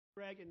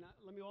Craig, and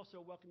let me also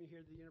welcome you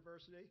here to the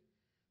university.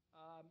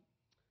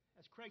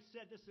 As Craig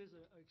said, this is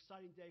an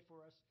exciting day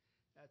for us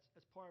as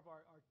part of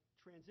our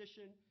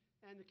transition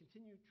and the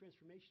continued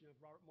transformation of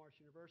Robert Morris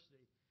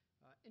University.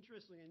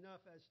 Interestingly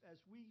enough, as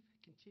we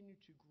continue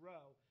to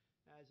grow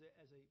as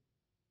a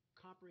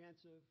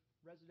comprehensive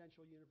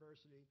residential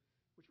university,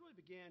 which really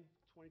began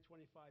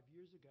 25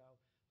 years ago,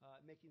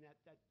 making that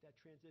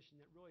transition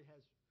that really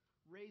has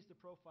raised the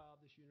profile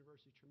of this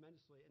university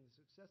tremendously and the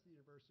success of the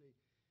university.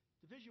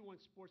 Division I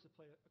sports have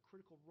played a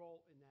critical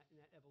role in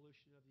that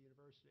evolution of the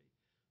university.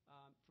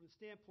 From the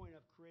standpoint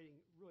of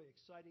creating really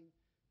exciting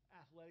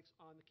athletics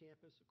on the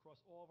campus across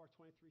all of our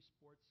 23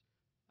 sports,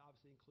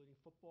 obviously including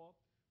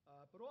football,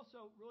 but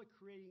also really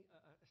creating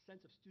a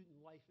sense of student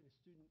life and a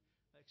student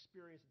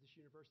experience at this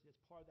university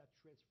that's part of that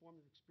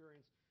transformative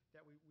experience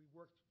that we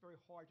worked very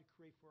hard to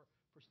create for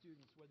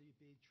students, whether you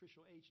be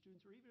traditional age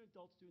students or even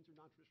adult students or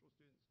non-traditional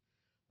students.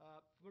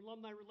 From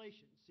alumni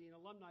relations, seeing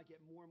alumni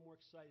get more and more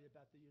excited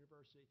about the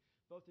university,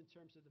 both in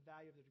terms of the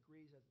value of the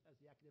degrees as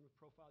the academic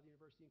profile of the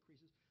university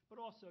increases, but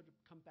also to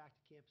come back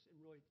to campus and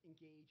really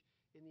engage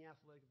in the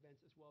athletic events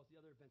as well as the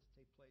other events that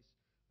take place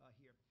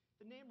here.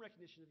 The name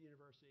recognition of the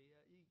university,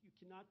 you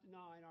cannot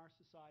deny in our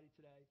society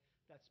today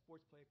that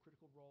sports play a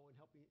critical role in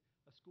helping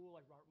a school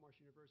like Robert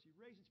Morris University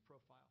raise its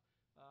profile,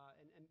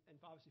 and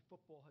obviously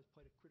football has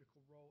played a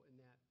critical role in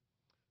that.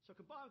 So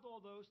combined with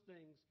all those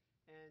things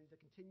and the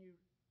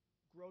continued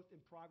growth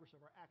and progress of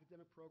our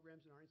academic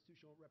programs and our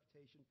institutional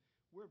reputation,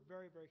 we're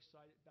very, very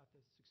excited about the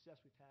success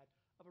we've had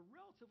of a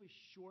relatively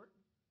short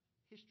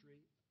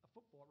history of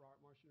football at Robert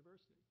Morris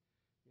University.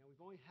 You know, we've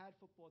only had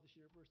football at this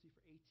university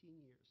for 18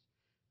 years,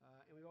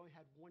 and we've only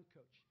had one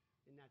coach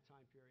in that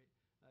time period,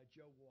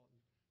 Joe Walton.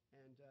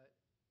 And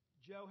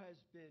Joe has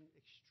been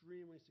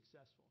extremely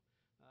successful,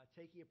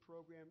 taking a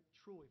program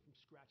truly from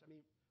scratch. I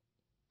mean,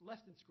 less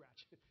than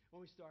scratch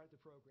when we started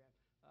the program.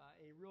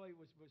 And he really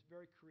was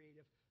very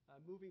creative,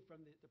 moving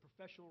from the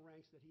professional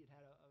ranks that he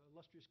had an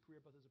illustrious career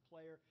both as a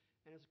player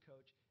and as a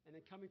coach, and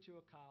then coming to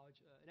a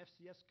college, an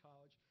FCS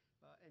college,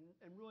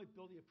 and really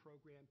building a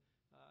program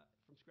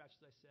from scratch,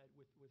 as I said,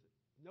 with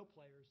no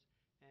players,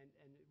 and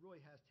it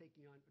really has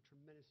taken on a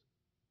tremendous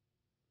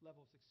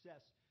level of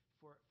success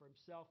for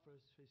himself, for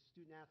his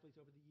student athletes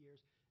over the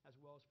years, as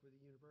well as for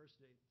the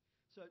university.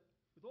 So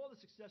with all the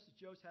success that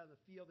Joe's had on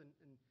the field, and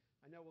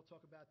I know we'll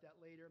talk about that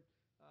later,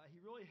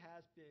 he really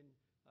has been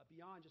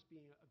beyond just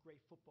being a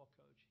great football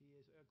coach. He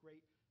is a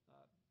great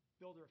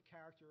builder of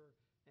character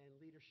and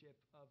leadership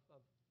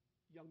of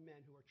young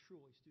men who are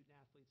truly student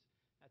athletes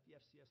at the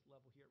FCS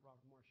level here at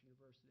Robert Morris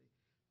University.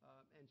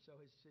 And so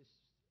his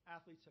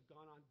athletes have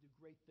gone on to do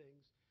great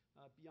things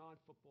beyond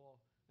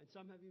football, and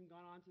some have even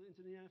gone on into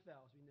the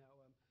NFL, as we know.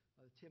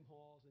 The Tim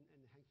Halls and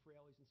the Hank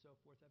Fraley's and so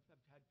forth have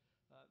had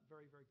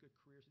very, very good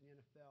careers in the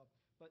NFL.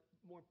 But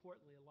more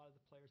importantly, a lot of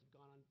the players have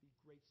gone on to be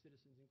great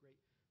citizens and great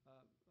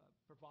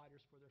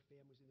providers for their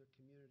families and their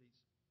communities.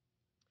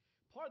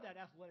 Part of that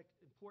athletic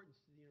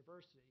importance to the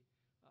university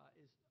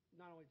is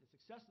not only the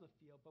success of the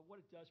field, but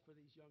what it does for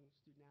these young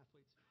student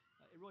athletes.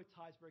 It really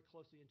ties very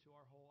closely into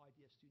our whole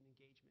idea of student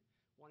engagement,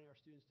 wanting our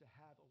students to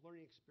have a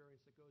learning experience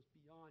that goes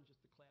beyond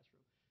just the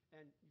classroom.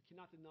 And you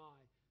cannot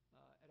deny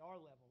at our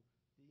level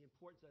the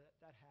importance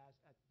that has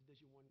at the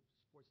Division I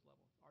sports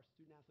level. Our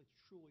student athletes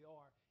truly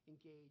are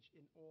engaged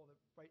in all the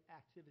right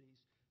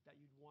activities that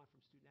you'd want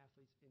from student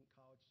athletes in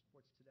college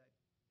sports today.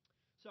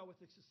 So with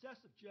the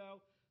success of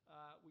Joe,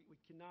 we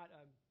cannot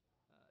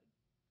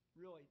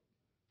really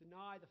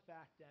deny the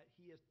fact that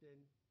he has been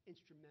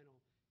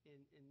instrumental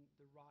in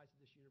the rise of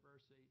this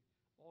university,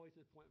 all the way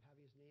to the point of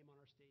having his name on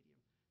our stadium,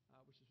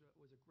 which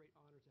was a great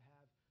honor to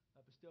have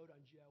bestowed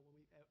on Joe when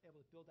we were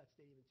able to build that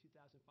stadium in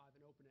 2005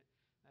 and open it.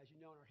 As you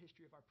know, in our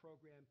history of our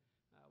program,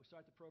 we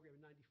started the program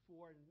in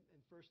 '94, and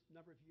first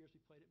number of years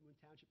we played at Moon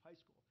Township High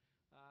School,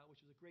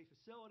 which was a great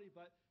facility,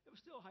 but it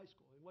was still a high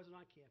school. It wasn't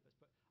on campus.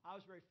 But I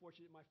was very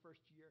fortunate my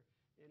first year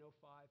in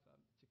 '05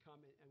 to come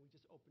in, and we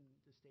just opened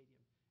the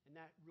stadium. And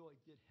that really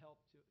did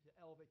help to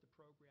elevate the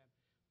program,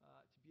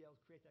 to be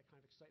able to create that kind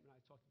of excitement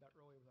I talked about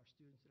earlier with our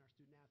students and our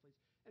student athletes.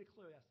 And it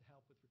clearly has to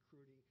help with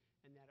recruiting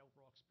and that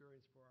overall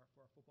experience for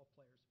our football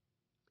players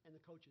and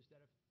the coaches that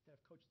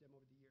have coached them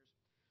over the years.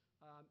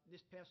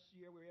 This past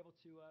year, we were able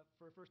to,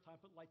 for the first time,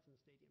 put lights in the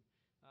stadium,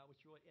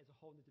 which really adds a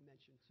whole new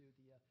dimension to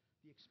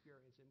the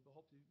experience, and we'll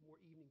hope to do more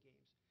evening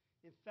games.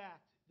 In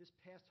fact, this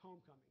past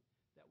homecoming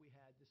that we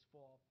had this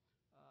fall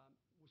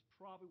was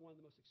probably one of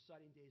the most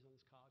exciting days on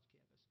this college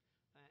campus,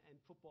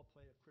 and football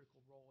played a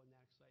critical role in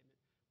that excitement.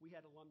 We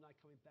had alumni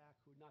coming back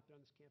who had not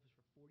been on this campus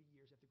for 40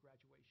 years after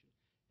graduation,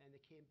 and they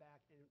came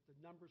back, and the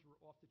numbers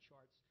were off the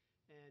charts,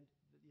 and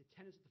the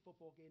attendance at the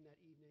football game that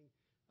evening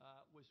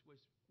was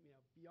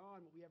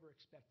beyond what we ever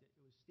expected.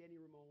 It was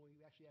standing room only.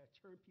 We actually had to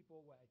turn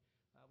people away.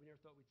 We never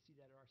thought we'd see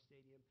that at our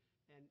stadium,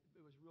 and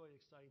it was really an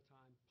exciting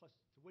time. Plus,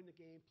 to win the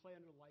game, play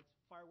under the lights,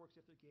 fireworks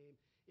after the game,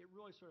 it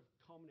really sort of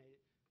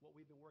culminated what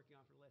we've been working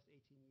on for the last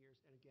 18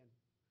 years, and again,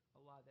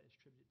 a lot of that is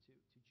attributed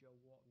to Joe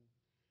Walton.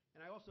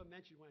 And I also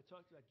mentioned when I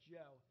talked about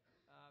Joe,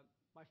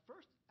 my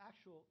first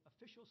actual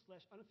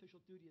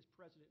official/unofficial duty as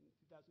president in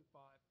 2005,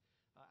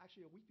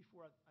 actually a week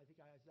before I think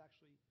I was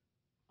actually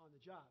on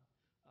the job,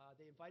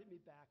 they invited me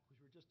back because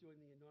we were just doing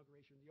the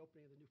inauguration, the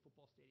opening of the new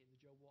football stadium,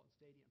 the Joe Walton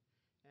Stadium.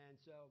 And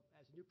so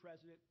as a new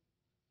president,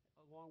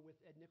 along with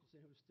Ed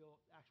Nicholson, who was still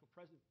actual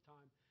president at the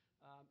time,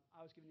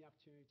 I was given the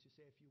opportunity to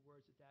say a few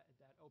words at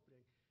that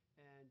opening.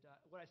 And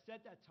what I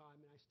said at that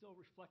time, and I still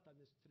reflect on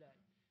this today,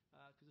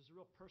 because there's a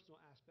real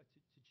personal aspect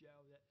to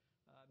Joe that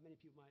many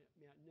people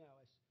may not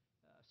know.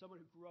 As someone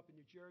who grew up in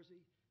New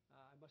Jersey,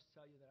 I must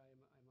tell you that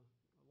I'm a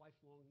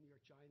lifelong New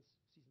York Giants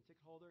season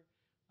ticket holder.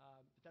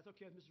 But that's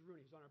okay with Mrs.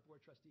 Rooney, who's on our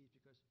board of trustees,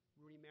 because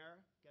Rooney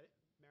Mara, get it?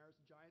 Mara's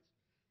the Giants.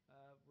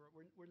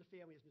 We're in the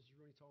family, as Mrs.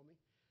 Rooney told me.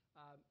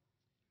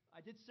 I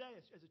did say,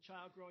 as a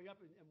child growing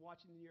up and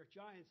watching the New York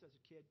Giants as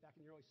a kid back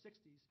in the early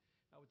 60s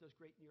with those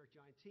great New York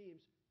Giant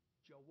teams,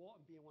 Joe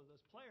Walton being one of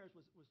those players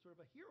was sort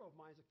of a hero of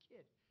mine as a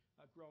kid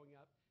growing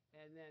up.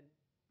 And then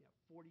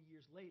 40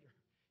 years later,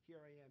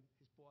 here I am,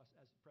 his boss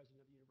as president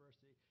of the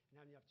university, and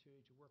having the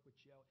opportunity to work with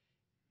Joe.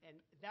 And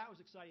that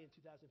was exciting in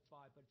 2005,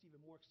 but it's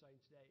even more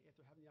exciting today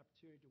after having the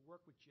opportunity to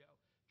work with Joe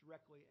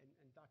directly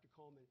and Dr.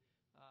 Coleman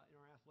in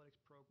our athletics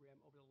program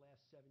over the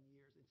last 7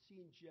 years, and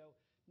seeing Joe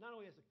not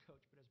only as a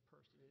coach but as a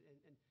person,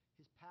 and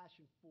his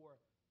passion for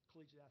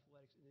collegiate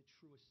athletics in the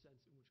truest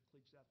sense in which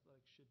collegiate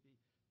athletics should be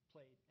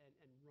played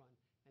and run.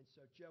 And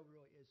so Joe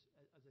really is,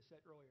 as I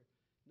said earlier,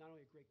 not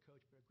only a great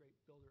coach but a great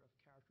builder of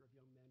character of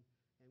young men,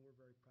 and we're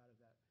very proud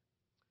of that.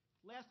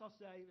 Last I'll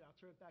say, and I'll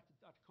turn it back to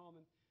Dr.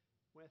 Coleman,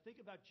 when I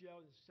think about Joe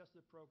and the success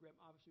of the program,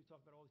 obviously we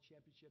talk about all the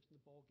championships and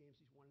the bowl games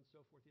he's won and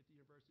so forth at the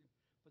university.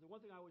 But the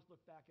one thing I always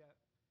look back at,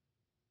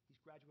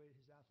 he's graduated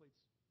his athletes.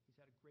 He's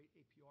had a great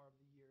APR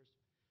over the years.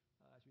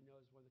 As we know,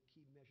 is one of the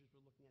key measures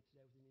we're looking at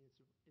today within the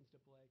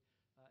NCAA,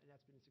 and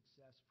that's been a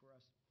success for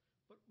us.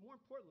 But more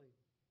importantly,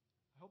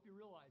 I hope you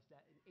realize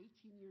that in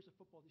 18 years of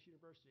football at this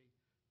university,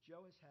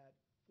 Joe has had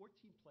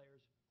 14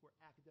 players who are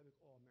academic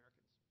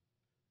All-Americans.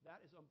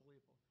 That is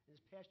unbelievable. And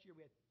this past year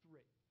we had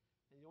 3.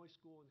 And the only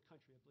school in the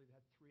country, I believe,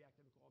 that had 3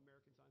 academic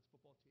All-Americans on its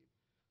football team.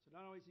 So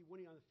not only is he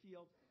winning on the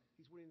field,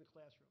 he's winning in the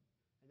classroom.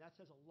 And that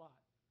says a lot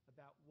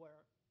about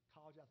where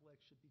college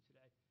athletics should be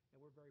today,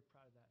 and we're very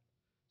proud of that.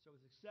 So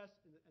with the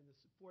success and the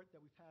support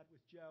that we've had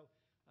with Joe,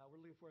 we're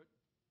looking for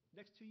the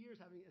next 2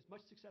 years having as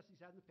much success as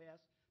he's had in the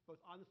past,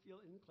 both on the field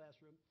and in the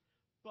classroom.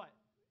 But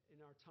in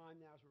our time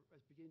now, as we're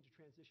beginning to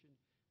transition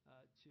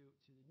to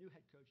the new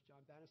head coach,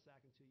 John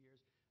Banaszak, in 2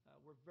 years,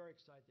 we're very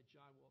excited that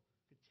John will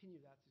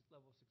continue that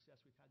level of success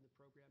we've had in the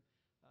program,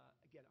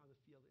 again, on the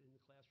field and in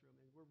the classroom.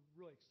 And we're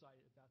really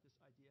excited about this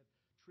idea of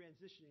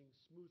transitioning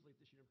smoothly at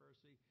this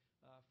university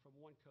from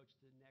one coach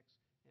to the next,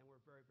 and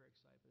we're very, very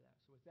excited for that.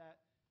 So with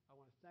that, I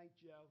want to thank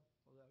Joe,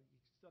 although you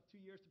still have 2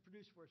 years to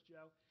produce for us,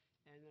 Joe.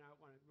 And then I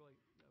want to really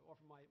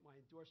offer my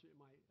endorsement and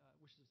my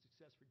wishes of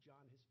success for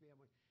John and his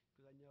family,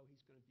 because I know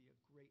he's going to be a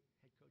great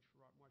head coach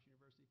for Robert Morris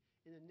University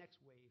in the next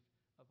wave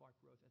of our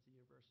growth as a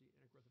university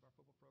and a growth of our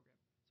football program.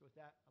 So with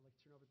that, I'd like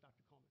to turn over to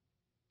Dr. Coleman.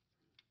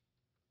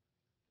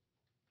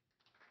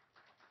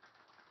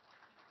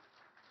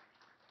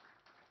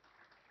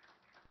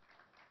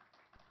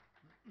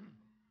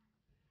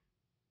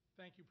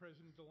 Thank you,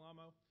 President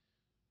Dell'Omo.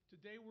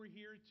 Today we're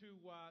here to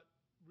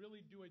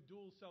really do a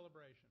dual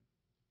celebration.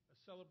 A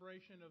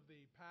celebration of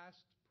the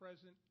past,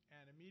 present,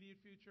 and immediate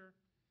future,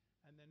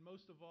 and then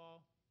most of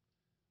all,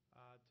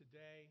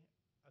 today,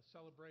 a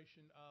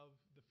celebration of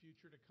the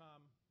future to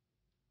come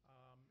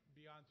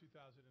beyond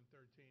 2013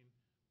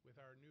 with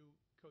our new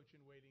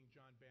coach-in-waiting,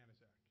 John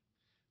Banaszak.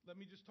 Let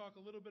me just talk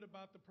a little bit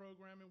about the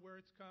program and where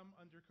it's come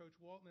under Coach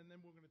Walton, and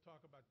then we're going to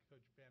talk about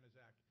Coach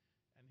Banaszak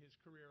and his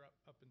career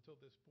up until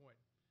this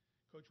point.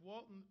 Coach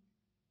Walton,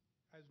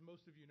 as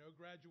most of you know,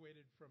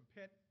 graduated from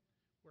Pitt,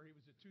 where he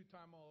was a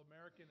 2-time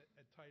All-American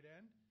at tight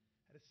end,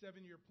 had a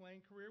 7-year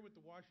playing career with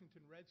the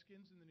Washington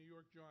Redskins and the New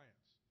York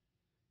Giants.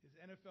 His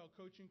NFL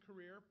coaching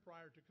career,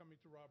 prior to coming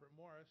to Robert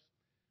Morris,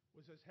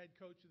 was as head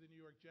coach of the New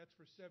York Jets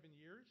for 7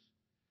 years,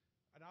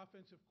 an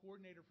offensive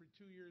coordinator for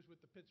 2 years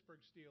with the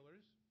Pittsburgh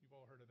Steelers, you've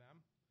all heard of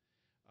them,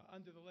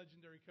 under the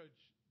legendary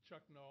coach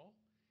Chuck Noll,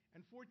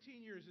 and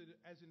 14 years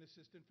as an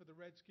assistant for the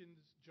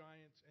Redskins,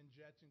 Giants, and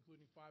Jets,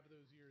 including 5 of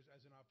those years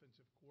as an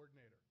offensive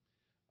coordinator.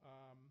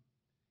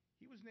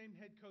 He was named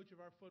head coach of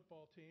our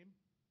football team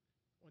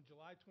on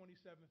July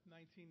 27th,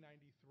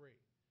 1993,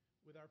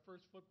 with our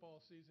first football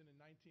season in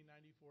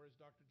 1994, as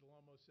Dr.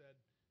 Dell'Omo said,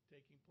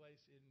 taking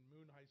place in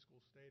Moon High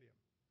School Stadium.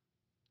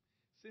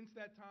 Since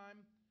that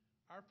time,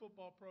 our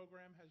football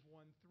program has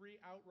won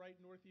 3 outright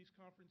Northeast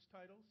Conference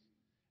titles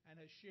and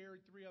has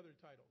shared 3 other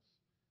titles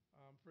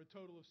for a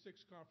total of 6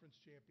 conference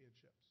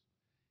championships.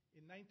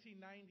 In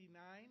 1999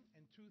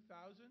 and 2000,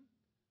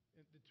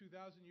 the 2000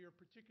 year of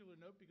particular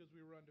note because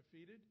we were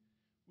undefeated,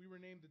 we were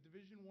named the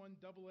Division I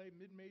AA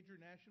Mid-Major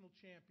National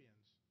Champions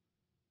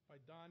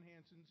by Don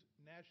Hanson's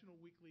National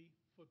Weekly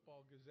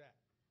Football Gazette.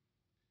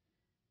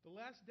 The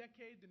last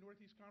decade, the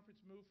Northeast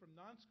Conference moved from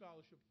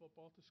non-scholarship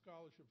football to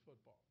scholarship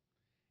football.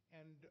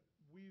 And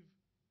we've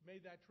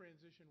made that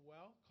transition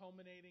well,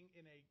 culminating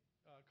in a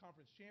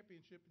Conference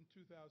championship in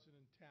 2010,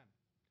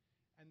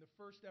 and the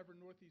first ever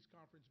Northeast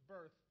Conference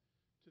berth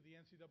to the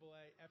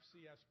NCAA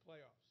FCS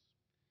playoffs.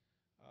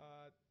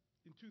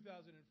 In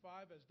 2005,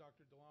 as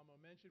Dr. Dell'Omo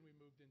mentioned, we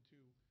moved into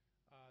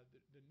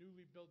the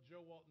newly built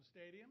Joe Walton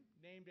Stadium,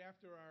 named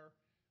after our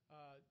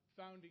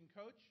founding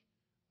coach,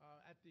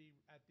 at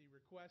the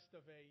request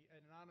of an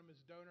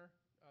anonymous donor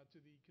to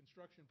the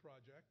construction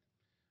project.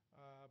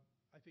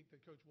 I think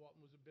that Coach Walton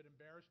was a bit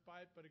embarrassed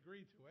by it, but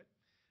agreed to it.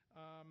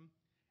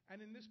 And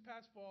in this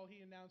past fall,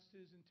 he announced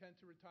his intent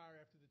to retire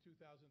after the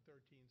 2013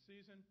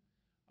 season,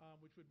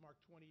 which would mark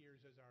 20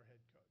 years as our head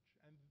coach,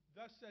 and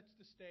thus sets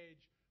the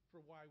stage for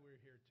why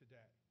we're here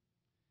today.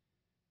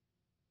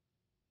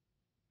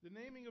 The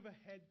naming of a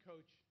head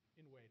coach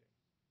in waiting.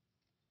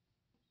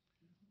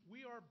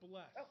 We are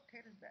blessed. Oh,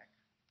 Kayla's back.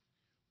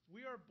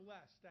 We are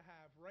blessed to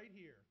have right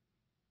here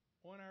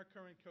on our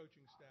current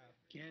coaching staff.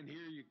 Can't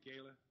hear you,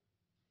 Kayla.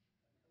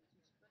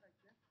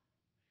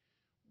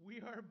 We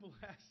are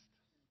blessed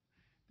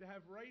to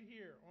have right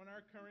here on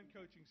our current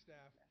coaching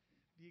staff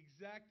the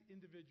exact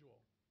individual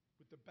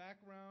with the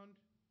background,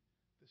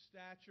 the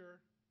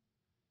stature,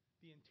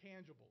 the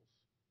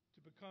intangibles to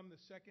become the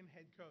second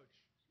head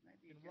coach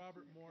in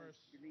Robert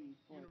Morris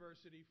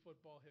University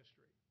football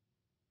history.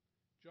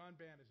 John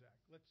Banaszak.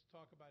 Let's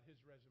talk about his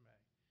resume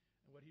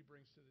and what he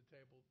brings to the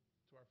table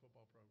to our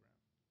football program.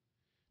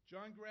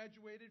 John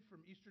graduated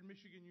from Eastern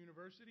Michigan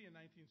University in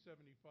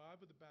 1975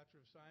 with a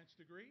Bachelor of Science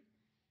degree.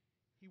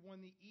 He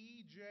won the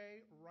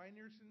E.J.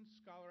 Reinerson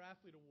Scholar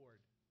Athlete Award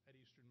at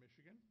Eastern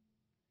Michigan,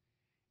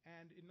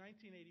 and in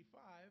 1985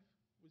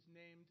 was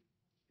named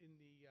in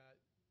the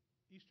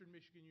Eastern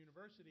Michigan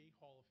University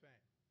Hall of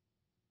Fame.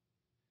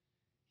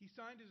 He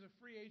signed as a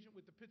free agent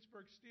with the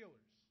Pittsburgh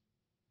Steelers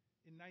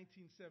in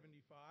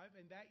 1975,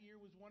 and that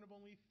year was one of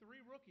only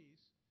 3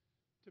 rookies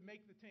to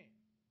make the team,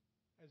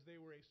 as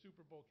they were a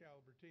Super Bowl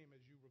caliber team,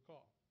 as you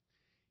recall.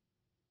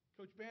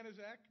 Coach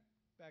Banaszak,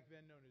 back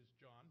then known as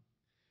John,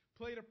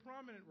 played a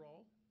prominent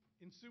role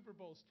in Super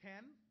Bowls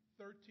 10,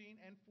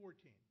 13, and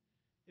 14,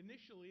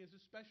 initially as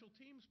a special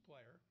teams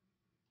player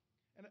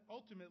and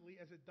ultimately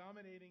as a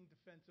dominating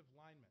defensive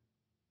lineman.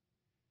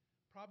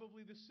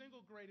 Probably the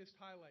single greatest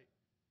highlight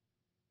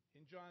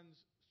in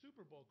John's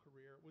Super Bowl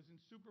career was in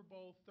Super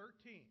Bowl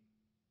 13,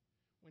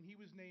 when he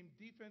was named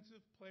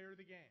Defensive Player of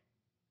the Game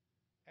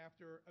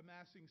after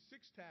amassing 6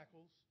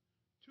 tackles,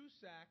 2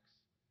 sacks,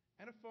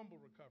 and a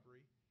fumble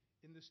recovery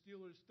in the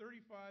Steelers'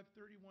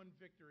 35-31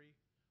 victory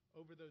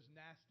over those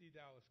nasty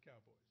Dallas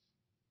Cowboys.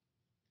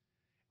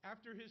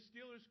 After his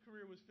Steelers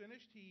career was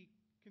finished, he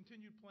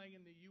continued playing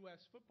in the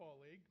U.S.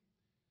 Football League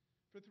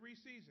for 3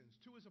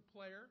 seasons, 2 as a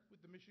player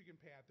with the Michigan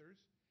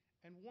Panthers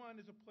and 1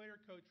 as a player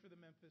coach for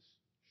the Memphis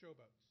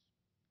Showboats.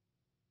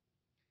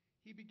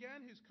 He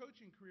began his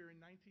coaching career in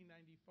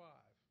 1995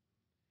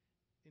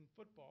 in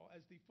football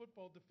as the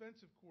football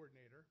defensive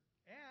coordinator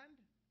and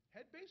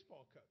head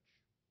baseball coach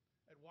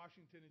at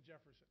Washington and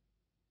Jefferson.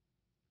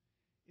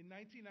 In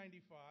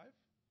 1995,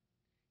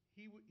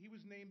 he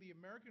was named the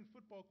American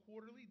Football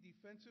Quarterly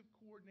Defensive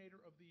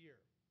Coordinator of the Year.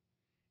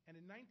 And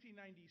in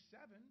 1997,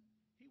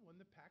 he won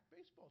the PAC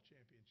Baseball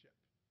Championship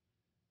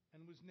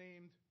and was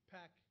named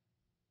PAC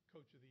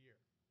Coach of the Year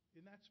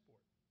in that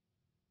sport.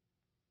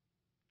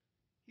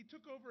 He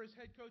took over as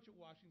head coach at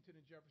Washington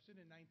and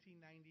Jefferson in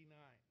 1999,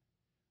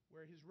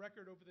 where his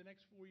record over the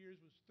next 4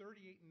 years was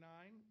 38-9,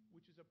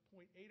 which is a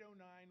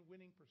 .809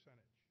 winning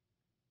percentage.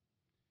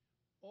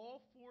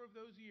 All 4 of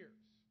those years,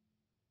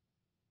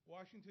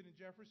 Washington and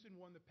Jefferson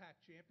won the PAC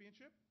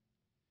championship,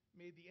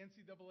 made the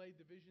NCAA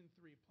Division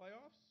III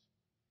playoffs,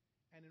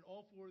 and in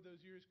all 4 of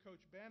those years,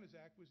 Coach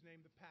Banaszak was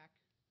named the PAC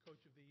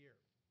Coach of the Year.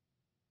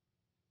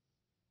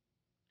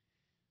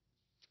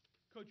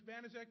 Coach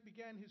Banaszak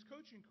began his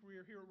coaching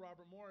career here at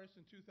Robert Morris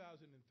in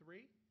 2003,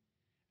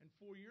 and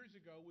 4 years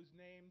ago was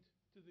named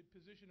to the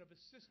position of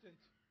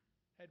assistant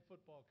head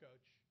football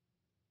coach,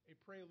 a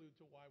prelude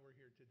to why we're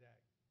here today.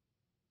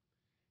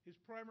 His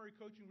primary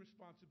coaching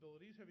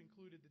responsibilities have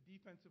included the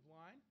defensive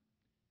line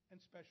and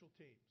special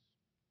teams.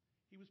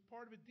 He was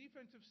part of a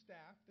defensive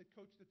staff that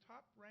coached the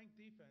top-ranked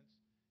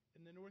defense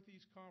in the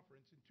Northeast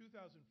Conference in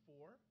 2004,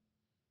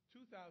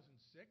 2006,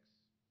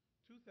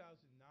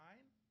 2009,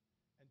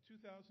 and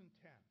 2010.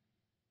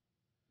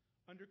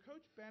 Under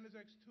Coach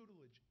Banaszak's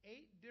tutelage,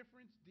 8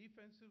 different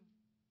defensive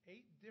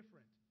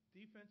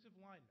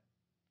linemen,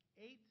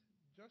 8,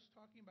 just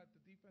talking about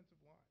the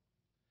defensive line,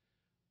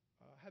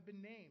 have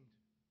been named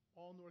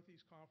All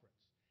Northeast Conference,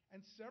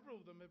 and several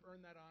of them have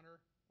earned that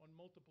honor on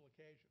multiple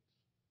occasions.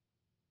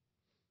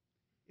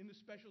 In the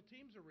special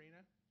teams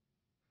arena,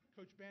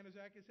 Coach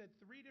Banaszak has had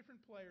 3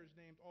 different players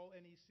named All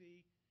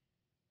NEC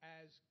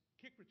as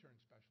kick return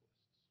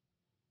specialists.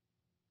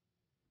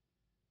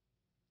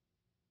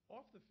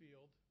 Off the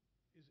field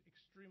is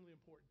extremely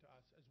important to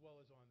us as well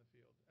as on the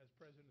field, as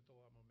President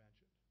Dell'Omo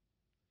mentioned.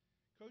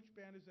 Coach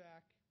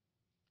Banaszak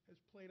has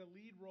played a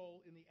lead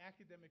role in the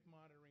academic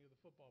monitoring of the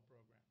football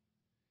program.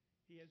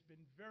 He has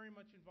been very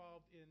much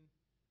involved in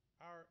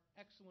our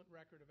excellent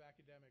record of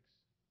academics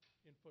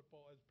in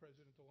football, as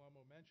President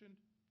Dell'Omo mentioned.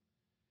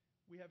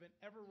 We have an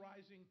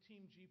ever-rising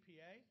team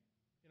GPA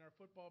in our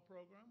football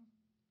program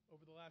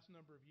over the last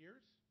number of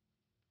years.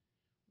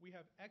 We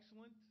have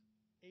excellent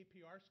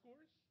APR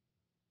scores,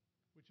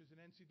 which is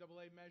an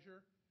NCAA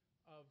measure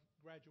of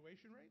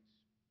graduation rates.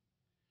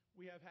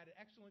 We have had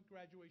excellent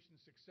graduation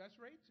success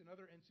rates,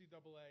 another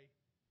NCAA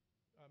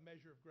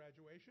measure of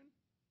graduation,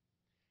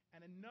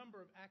 and a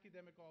number of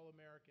academic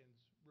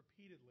All-Americans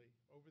repeatedly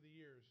over the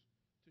years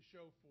to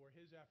show for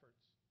his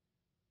efforts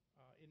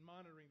in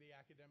monitoring the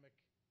academic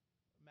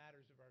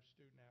matters of our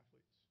student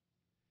athletes.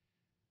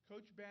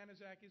 Coach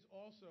Banaszak is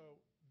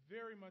also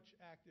very much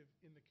active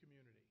in the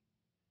community.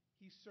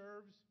 He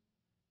serves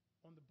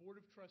on the Board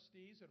of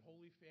Trustees at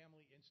Holy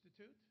Family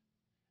Institute,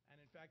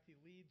 and in fact he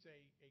leads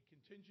a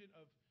contingent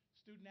of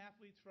student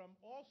athletes from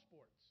all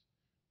sports,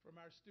 from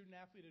our Student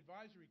Athlete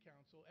Advisory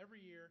Council every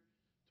year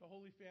to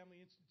Holy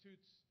Family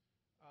Institute's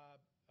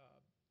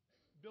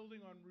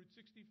building on Route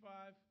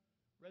 65,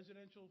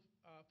 residential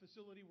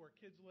facility where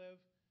kids live,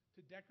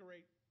 to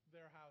decorate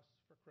their house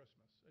for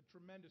Christmas. A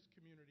tremendous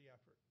community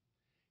effort.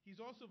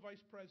 He's also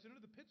vice president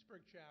of the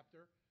Pittsburgh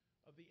chapter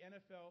of the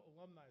NFL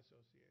Alumni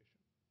Association.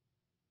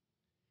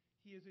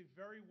 He is a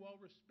very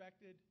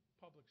well-respected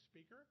public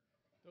speaker.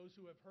 Those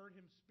who have heard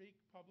him speak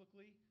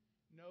publicly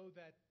know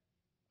that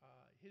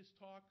his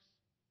talks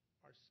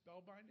are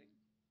spellbinding.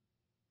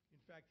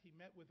 In fact, he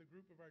met with a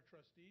group of our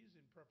trustees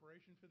in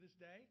preparation for this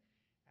day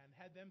and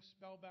had them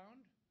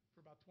spellbound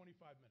for about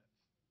 25 minutes.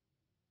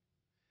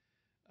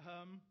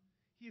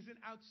 He is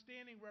an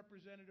outstanding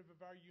representative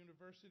of our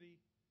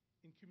university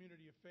in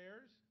community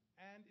affairs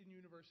and in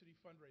university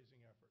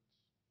fundraising efforts.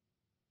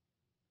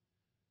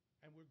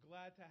 And we're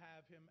glad to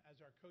have him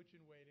as our coach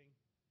in waiting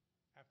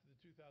after the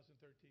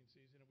 2013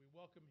 season. And we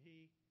welcome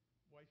he,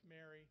 wife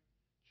Mary,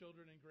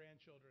 children and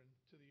grandchildren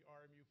to the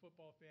RMU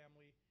football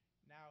family,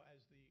 now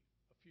as the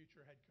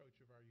future head coach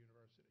of our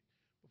university.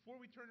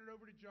 Before we turn it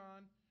over to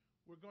John,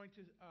 we're going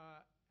to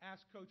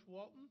ask Coach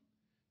Walton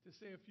to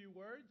say a few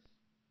words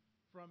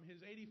from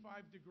his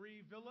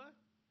 85-degree villa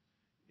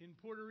in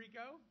Puerto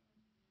Rico.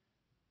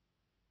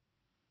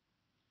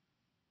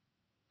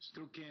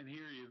 Still can't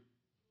hear you.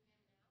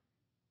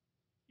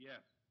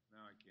 Yes,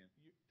 now I can.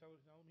 Tell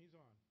him he's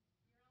on. You're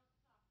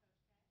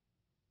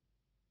on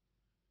to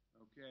talk,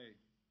 Coach K. Okay.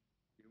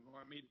 You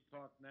want me to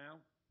talk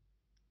now?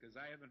 Because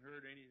I haven't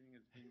heard anything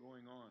that's been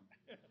going on.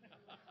 Yeah, we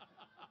know.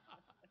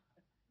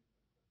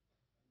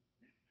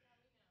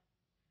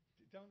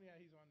 Tell him, yeah,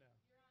 he's on now.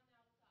 You're on now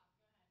to talk.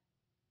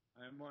 Go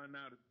ahead. I'm on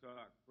now to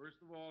talk.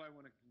 First of all, I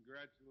want to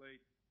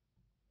congratulate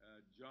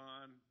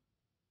John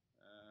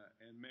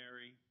and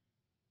Mary.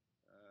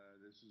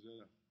 This is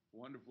a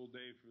wonderful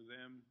day for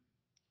them,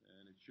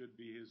 and it should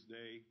be his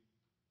day.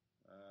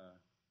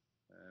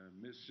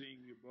 Miss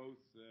seeing you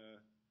both.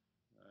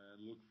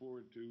 Look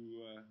forward to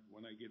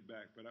when I get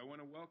back. But I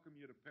want to welcome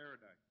you to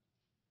paradise.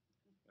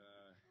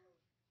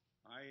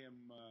 I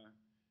am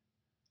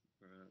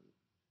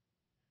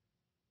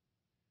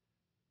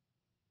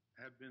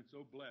have been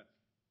so blessed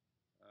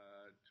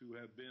to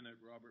have been at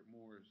Robert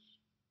Morris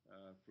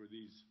for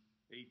these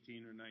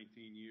 18 or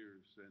 19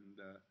 years, and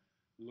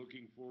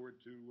looking forward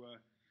to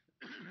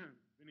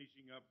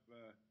finishing up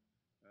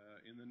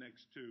in the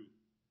next two.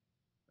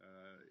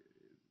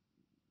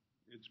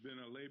 It's been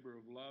a labor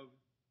of love.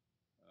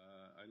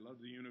 I love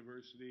the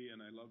university,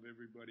 and I love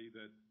everybody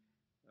that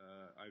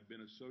I've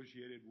been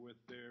associated with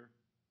there.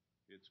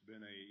 It's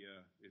been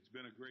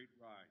a great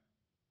ride.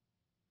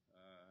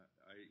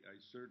 I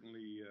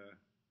certainly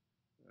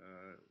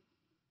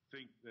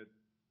think that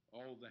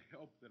all the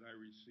help that I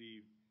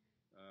received,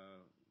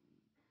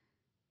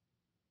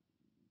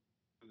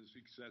 the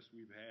success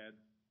we've had,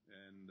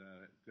 and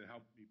to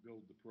help me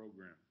build the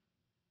program.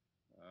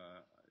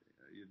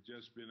 It's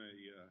just been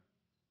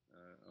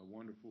a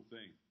wonderful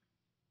thing.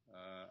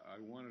 I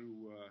want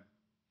to,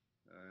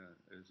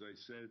 as I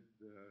said,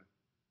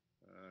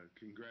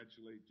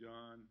 congratulate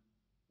John.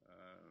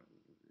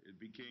 It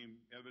became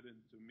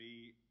evident to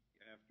me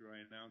after I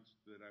announced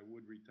that I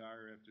would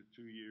retire after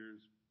 2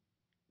 years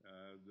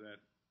that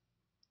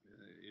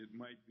it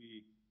might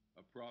be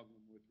a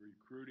problem with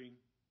recruiting,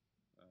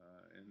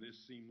 and this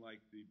seemed like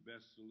the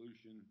best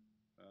solution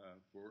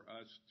for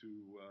us to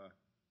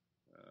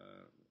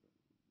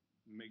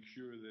make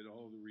sure that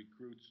all the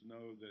recruits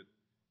know that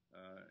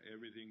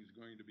everything is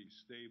going to be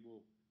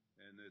stable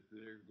and that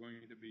they're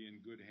going to be in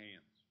good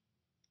hands.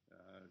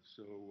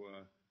 So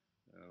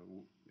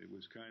it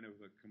was kind of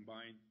a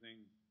combined thing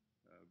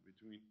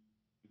between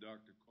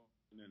Dr.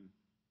 Coleman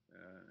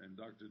and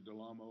Dr.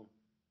 Dell'Omo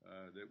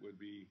that would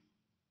be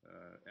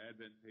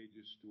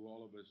advantageous to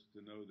all of us to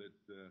know that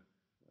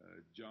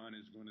John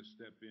is going to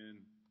step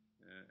in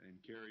and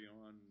carry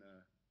on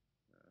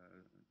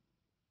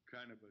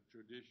kind of a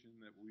tradition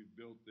that we've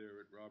built there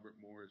at Robert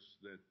Morris,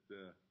 that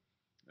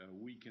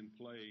we can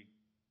play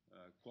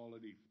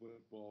quality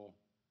football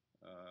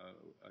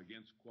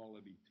against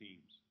quality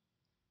teams.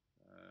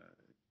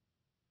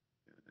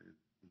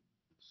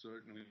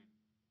 Certainly,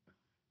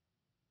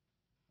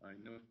 I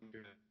know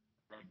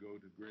I go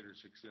to greater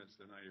success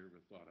than I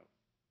ever thought of.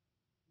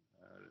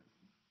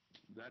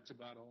 That's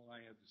about all I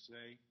have to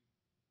say.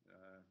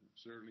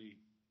 Certainly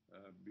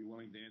be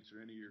willing to answer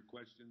any of your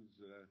questions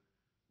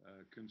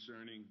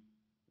concerning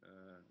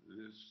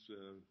this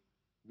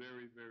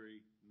very,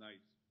 very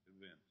nice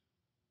event.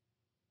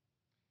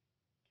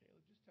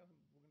 Caleb, just tell him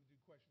we're going to do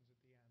questions at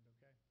the end,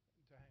 okay?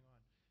 To hang on.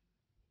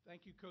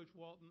 Thank you, Coach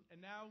Walton. And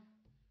now,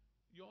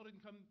 you all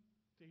didn't come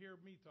to hear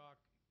me talk.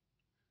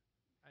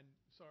 And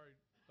sorry,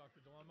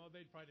 Dr. Dell'Omo,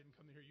 they probably didn't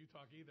come to hear you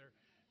talk either.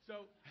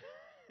 So,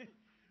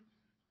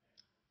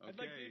 I'd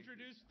like to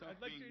introduce to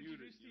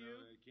you.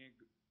 I can't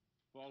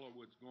follow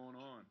what's going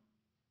on.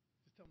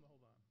 Just tell them to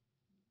hold on.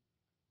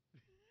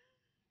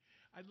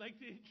 I'd like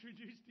to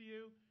introduce to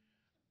you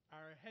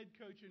our head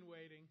coach in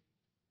waiting,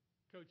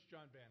 Coach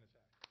John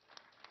Banaszak.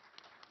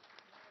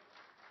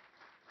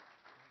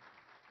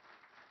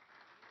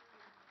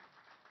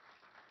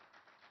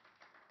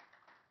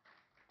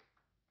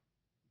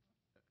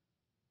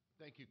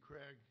 Thank you,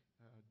 Craig,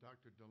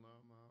 Dr.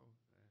 Dell'Omo,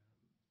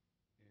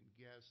 and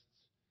guests.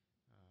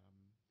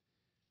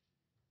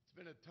 It's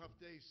been a tough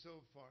day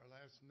so far.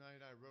 Last night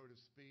I wrote a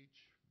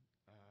speech.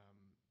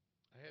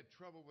 I had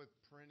trouble with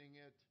printing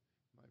it.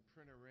 My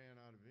printer ran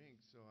out of ink,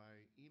 so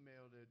I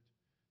emailed it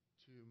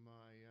to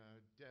my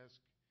desk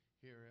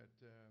here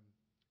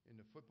in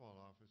the football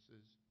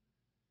offices.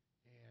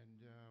 And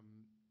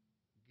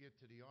get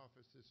to the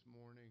office this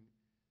morning,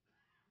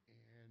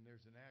 and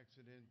there's an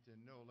accident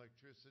and no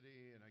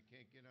electricity, and I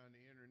can't get on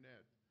the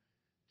internet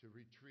to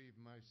retrieve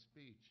my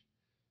speech.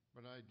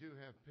 But I do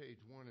have page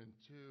 1 and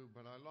 2,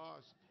 but I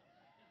lost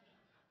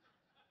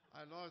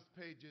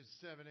pages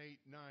 7, 8,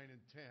 9,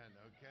 and 10,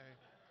 okay?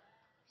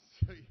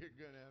 So you're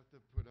going to have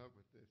to put up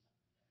with this.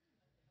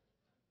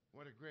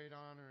 What a great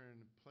honor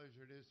and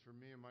pleasure it is for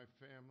me and my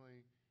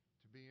family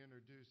to be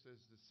introduced as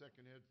the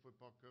second head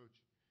football coach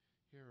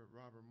here at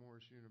Robert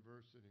Morris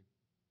University.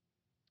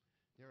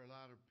 There are a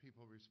lot of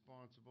people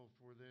responsible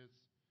for this,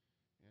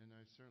 and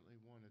I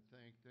certainly want to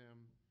thank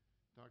them.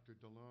 Dr.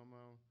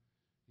 Dell'Omo,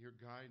 your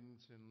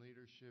guidance and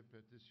leadership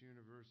at this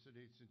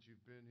university since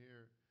you've been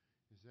here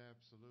is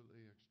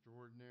absolutely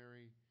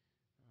extraordinary.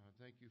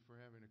 Thank you for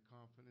having a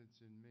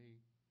confidence in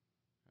me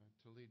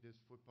to lead this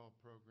football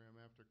program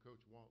after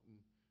Coach Walton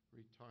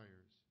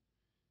retires.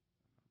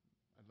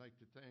 I'd like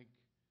to thank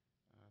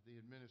the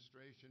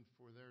administration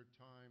for their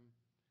time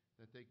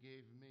that they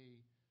gave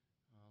me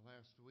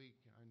last week.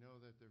 I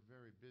know that they're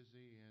very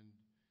busy, and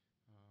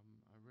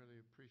I really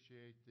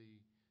appreciate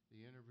the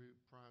interview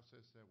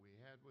process that we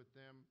had with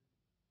them.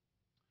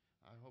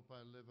 I hope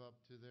I live up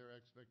to their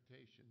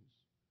expectations.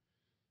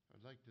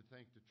 I'd like to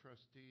thank the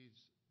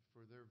trustees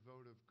for their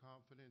vote of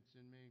confidence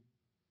in me.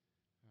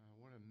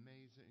 What an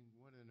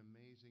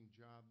amazing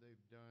job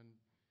they've done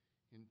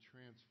in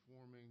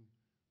transforming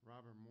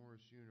Robert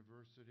Morris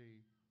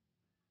University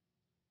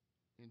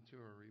into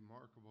a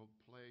remarkable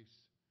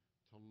place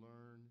to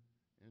learn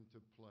and to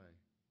play.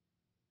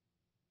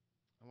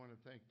 I want to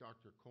thank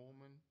Dr.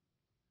 Coleman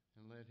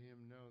and let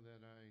him know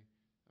that I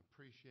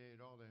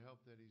appreciate all the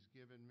help that he's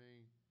given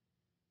me,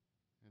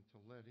 and to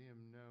let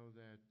him know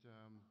that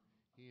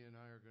he and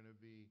I are going to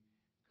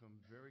become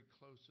very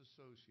close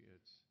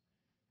associates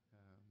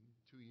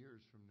 2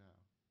 years from now.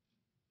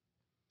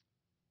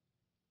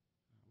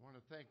 I want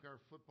to thank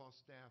our football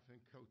staff and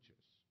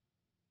coaches.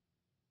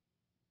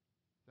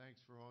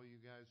 Thanks for all you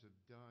guys have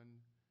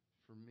done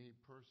for me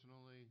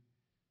personally.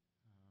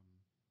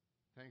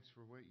 Thanks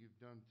for what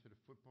you've done to the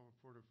football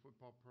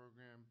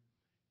program.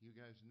 You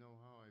guys know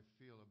how I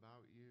feel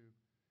about you.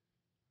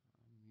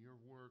 Your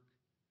work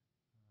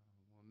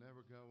will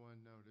never go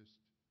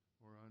unnoticed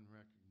or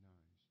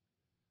unrecognized.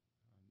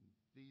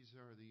 These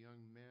are the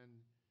young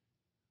men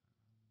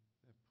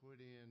that put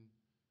in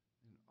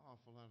an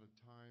awful lot of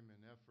time and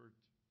effort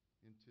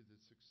into the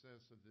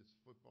success of this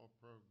football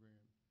program.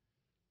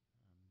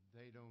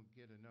 They don't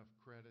get enough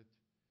credit,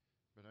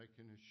 but I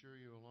can assure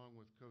you, along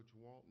with Coach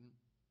Walton,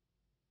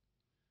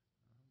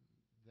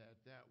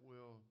 that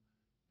will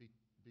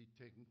be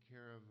taken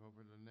care of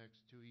over the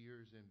next 2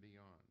 years and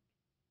beyond.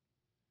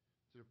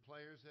 To the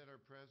players that are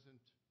present,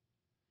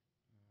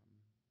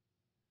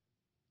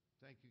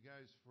 thank you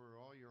guys for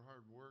all your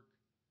hard work.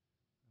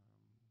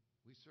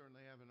 We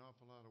certainly have an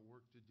awful lot of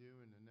work to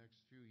do in the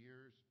next few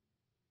years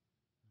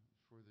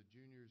for the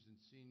juniors and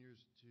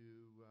seniors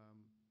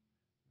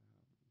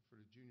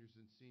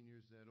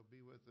that'll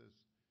be with us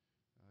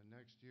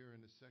next year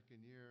in the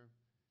second year.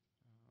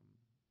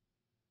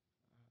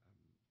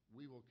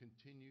 We will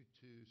continue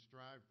to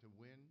strive to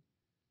win,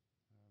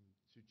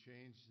 to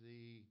change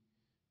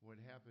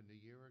what happened a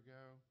year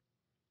ago.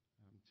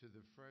 To the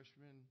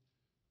freshmen,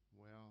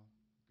 well,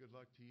 good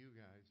luck to you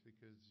guys,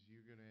 because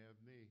you're going to have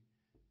me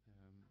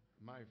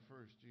my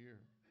first year.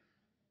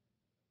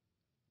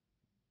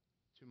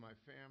 To my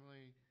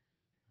family,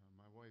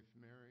 my wife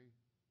Mary,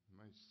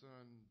 my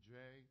son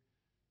Jay,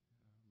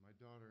 my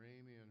daughter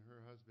Amy and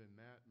her husband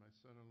Matt, my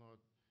son-in-law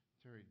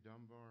Terry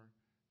Dunbar,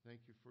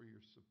 thank you for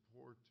your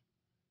support.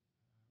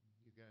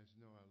 You guys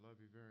know I love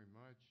you very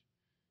much,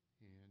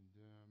 and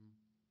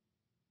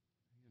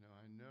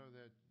I know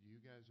that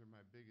you guys are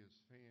my biggest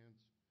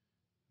fans.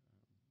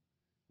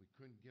 We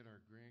couldn't get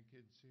our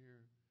grandkids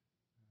here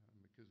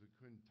because we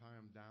couldn't tie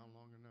them down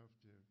long enough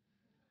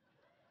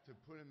to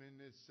put them in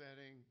this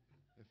setting.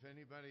 If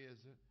anybody's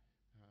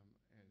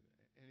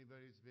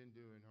been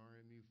to an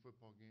RMU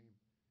football game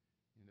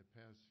in the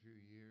past few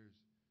years,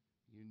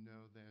 you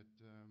know that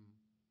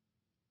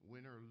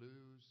win or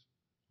lose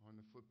on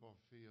the football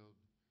field,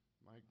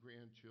 my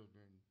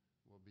grandchildren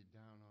will be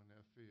down on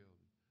that field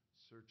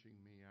searching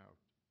me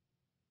out.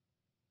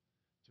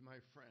 To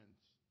my friends,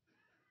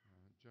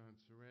 John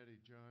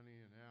Soretti, Johnny,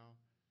 and Al,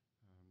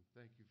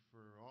 thank you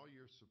for all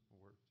your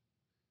support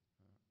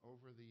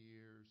over the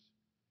years.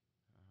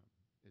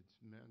 It's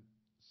meant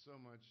so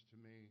much to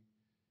me,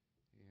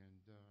 and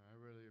I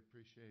really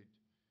appreciate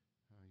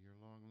your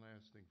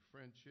long-lasting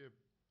friendship.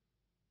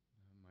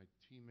 My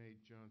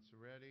teammate John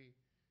Soretti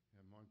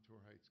at Montour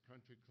Heights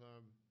Country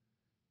Club.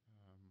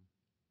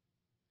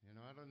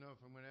 I don't know if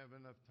I'm going to have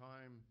enough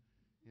time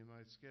in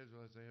my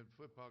schedule as a head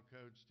football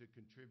coach to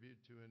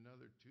contribute to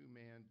another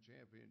two-man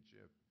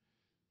championship,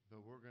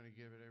 but we're going to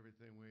give it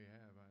everything we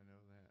have, I know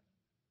that.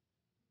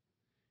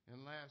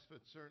 And last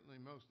but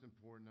certainly most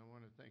important, I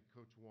want to thank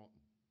Coach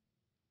Walton.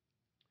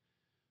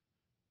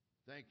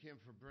 Thank him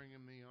for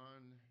bringing me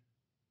on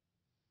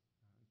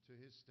to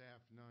his staff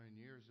 9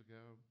 years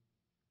ago.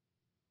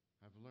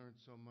 I've learned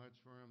so much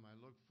from him. I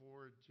look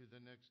forward to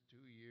the next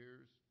 2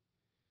 years.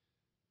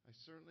 I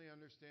certainly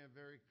understand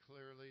very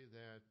clearly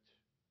that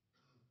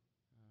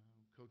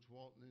Coach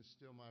Walton is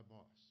still my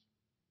boss.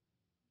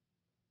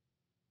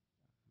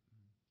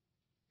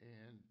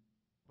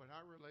 But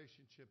our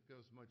relationship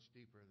goes much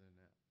deeper than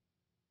that.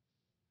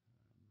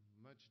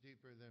 Much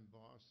deeper than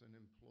boss and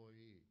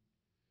employee.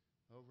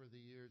 Over the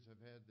years,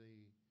 I've had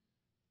the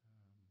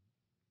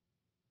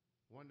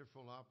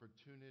wonderful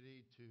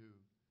opportunity to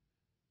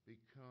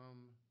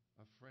become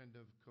a friend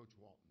of Coach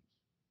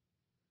Walton's.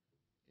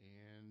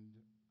 And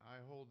I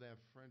hold that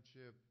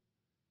friendship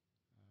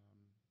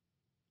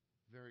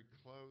very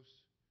close.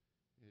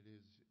 It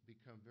has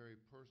become very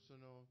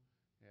personal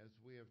as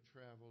we have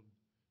traveled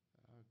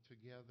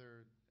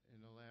together in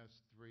the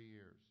last 3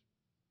 years.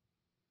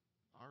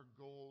 Our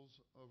goals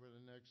over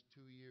the next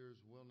 2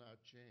 years will not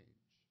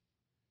change.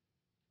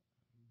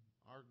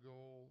 Our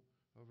goal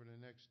over the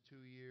next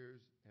 2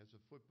 years as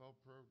a football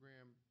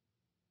program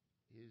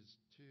is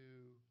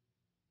to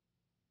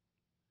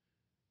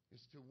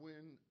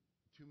win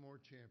 2 more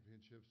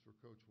championships for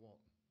Coach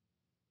Walton.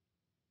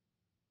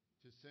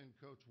 To send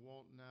Coach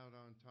Walton out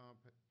on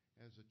top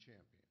as a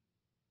champion.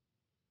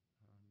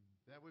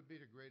 That would be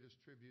the greatest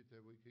tribute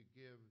that we could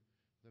give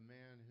the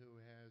man who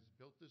has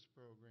built this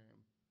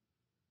program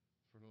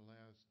for the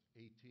last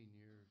 18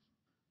 years.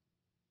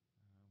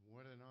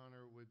 What an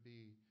honor it would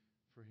be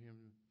for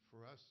him,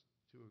 for us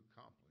to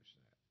accomplish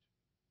that.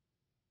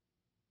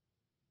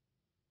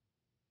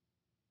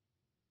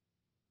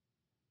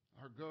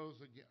 Our goals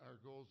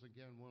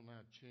again will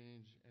not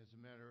change. As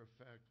a matter of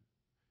fact,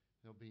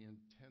 they'll be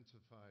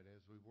intensified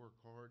as we work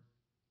hard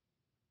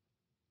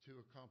to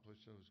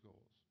accomplish those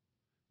goals.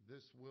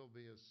 This will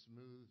be a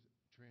smooth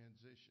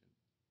transition.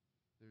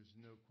 There's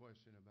no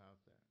question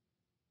about that.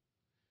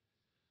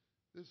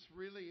 This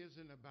really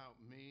isn't about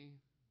me,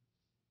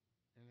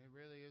 and it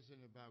really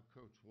isn't about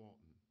Coach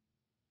Walton.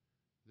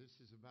 This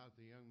is about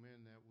the young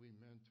men that we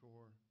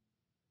mentor,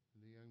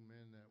 the young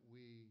men that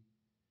we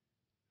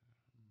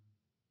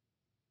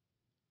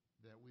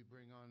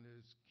bring on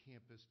this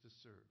campus to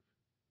serve.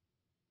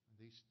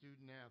 These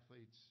student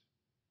athletes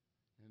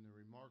and the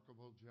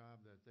remarkable job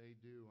that they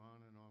do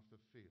on and off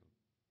the field.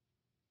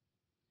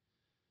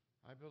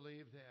 I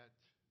believe that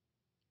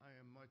I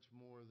am much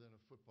more than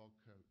a football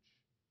coach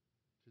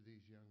to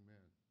these young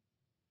men.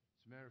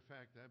 As a matter of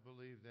fact, I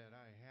believe that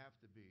I have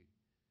to be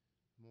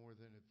more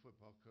than a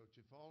football coach.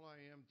 If all I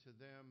am to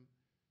them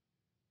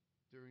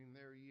during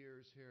their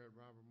years here at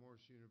Robert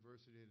Morris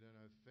University, then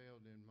I've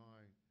failed in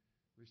my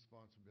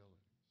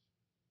responsibilities.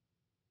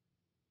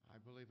 I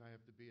believe I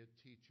have to be a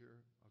teacher,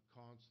 a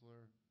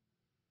counselor,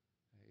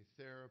 a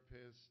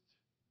therapist,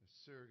 a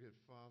surrogate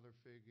father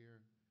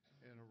figure,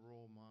 and a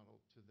role model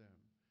to them.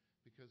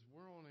 Because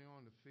we're only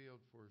on the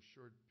field for a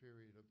short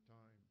period of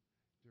time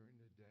during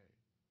the day.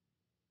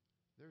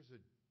 There's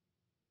a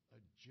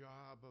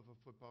job of a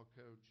football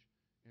coach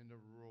and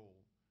a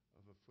role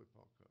of a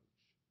football coach.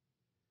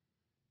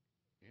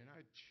 And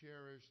I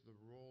cherish the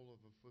role of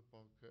a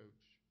football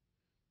coach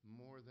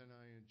more than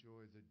I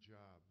enjoy the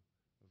job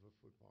of a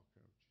football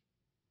coach.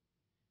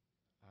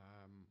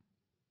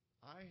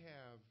 I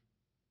have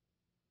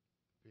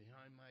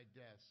behind my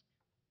desk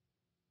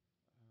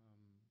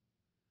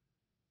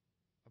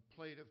a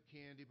plate of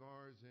candy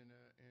bars and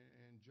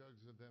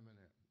jugs of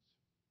M&Ms.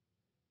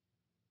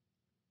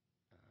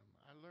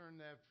 I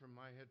learned that from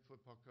my head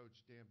football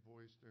coach, Dan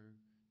Boyster,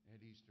 at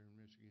Eastern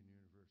Michigan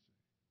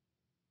University.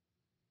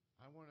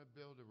 I want to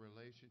build a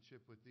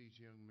relationship with these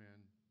young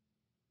men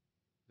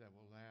that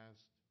will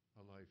last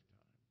a lifetime.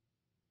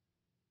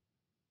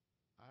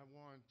 I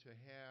want them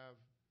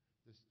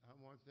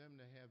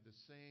to have the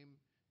same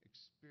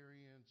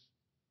experience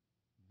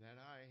that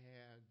I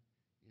had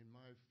in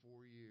my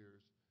 4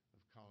 years of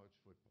college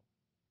football.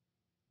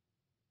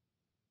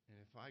 And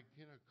if I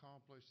can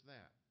accomplish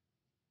that,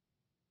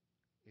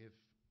 if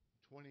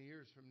 20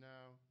 years from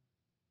now,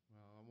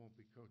 well, I won't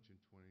be coaching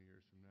 20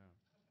 years from now,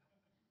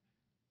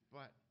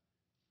 but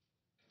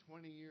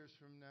 20 years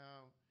from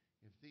now,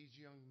 if these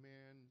young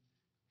men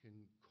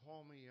can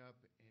call me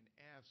up and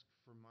ask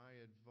for my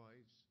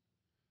advice,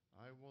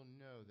 I will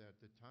know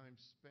that the time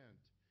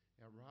spent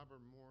at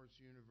Robert Morris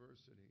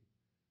University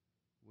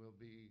will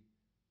be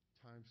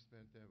time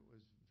spent that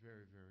was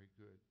very, very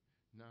good,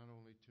 not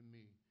only to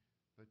me,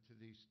 but to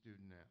these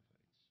student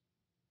athletes.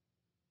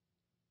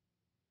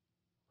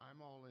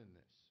 I'm all in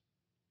this.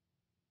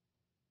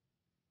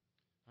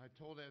 I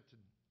told that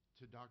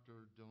to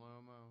Dr.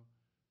 Dell'Omo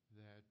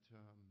that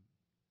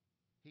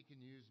he can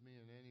use me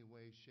in any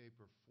way, shape,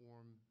 or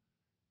form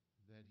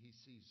that he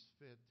sees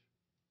fit.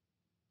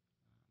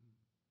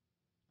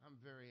 I'm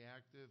very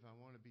active. I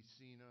want to be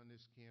seen on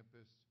this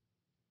campus.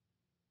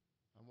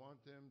 I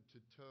want them to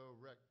tow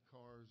wrecked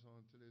cars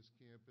onto this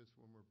campus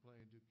when we're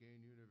playing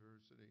Duquesne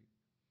University.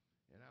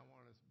 And I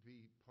want to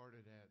be part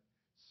of that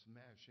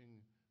smashing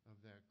of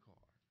that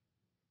car.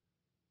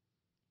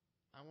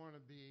 I want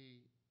to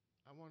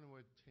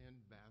attend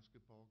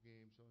basketball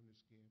games on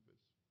this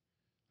campus.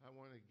 I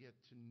want to get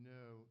to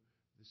know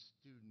the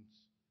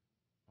students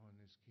on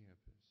this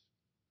campus.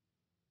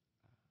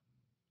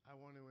 I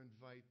want to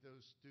invite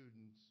those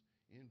students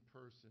in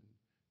person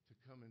to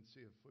come and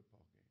see a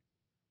football game.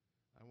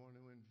 I want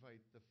to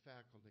invite the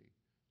faculty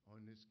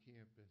on this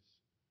campus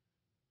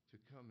to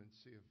come and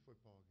see a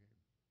football game.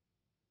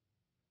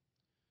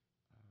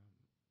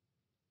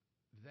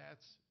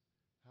 That's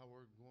how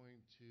we're going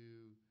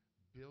to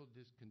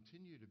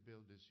continue to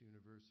build this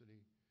university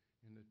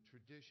in the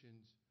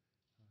traditions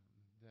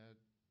that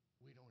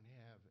we don't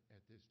have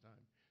at this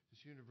time.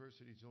 This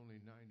university is only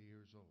 90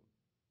 years old.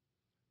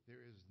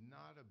 There is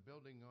not a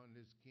building on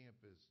this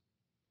campus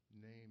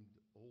named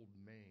Old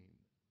Main.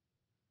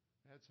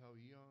 That's how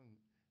young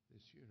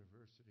this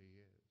university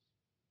is.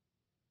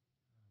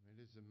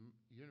 It is a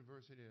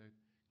university that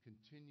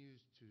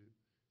continues to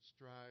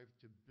strive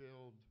to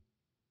build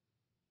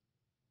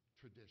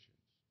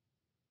traditions.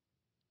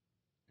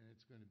 And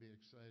it's going to be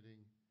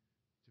exciting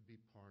to be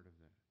part of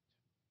that.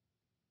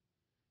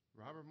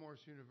 Robert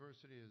Morris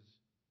University is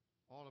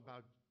all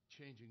about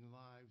changing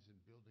lives and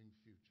building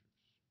futures.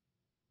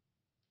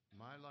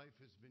 My life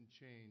has been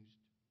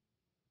changed,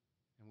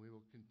 and we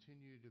will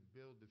continue to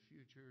build the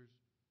futures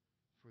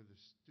for the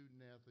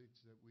student athletes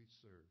that we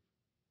serve.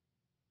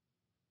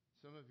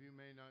 Some of you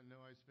may not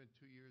know I spent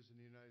 2 years in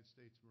the United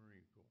States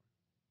Marine Corps.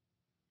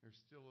 There's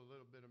still a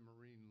little bit of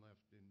Marine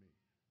left in me.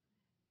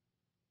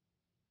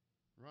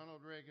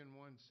 Ronald Reagan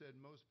once said,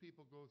 most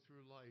people go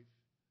through life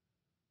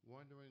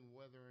wondering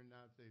whether or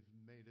not they've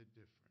made a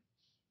difference.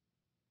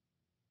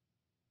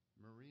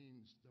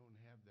 Marines don't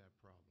have that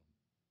problem.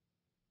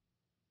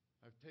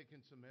 I've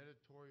taken some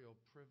editorial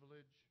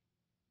privilege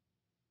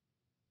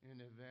and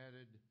have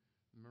added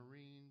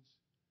Marines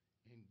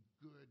and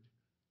good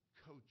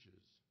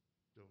coaches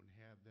don't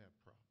have that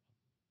problem.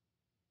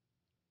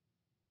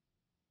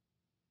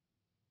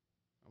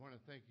 I want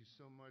to thank you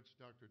so much,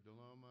 Dr.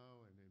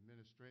 Dell'Omo and the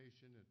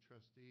administration, the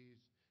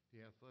trustees,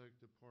 the athletic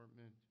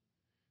department,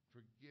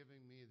 for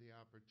giving me the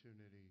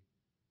opportunity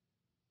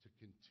to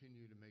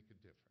continue to make a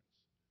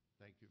difference.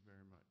 Thank you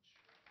very much.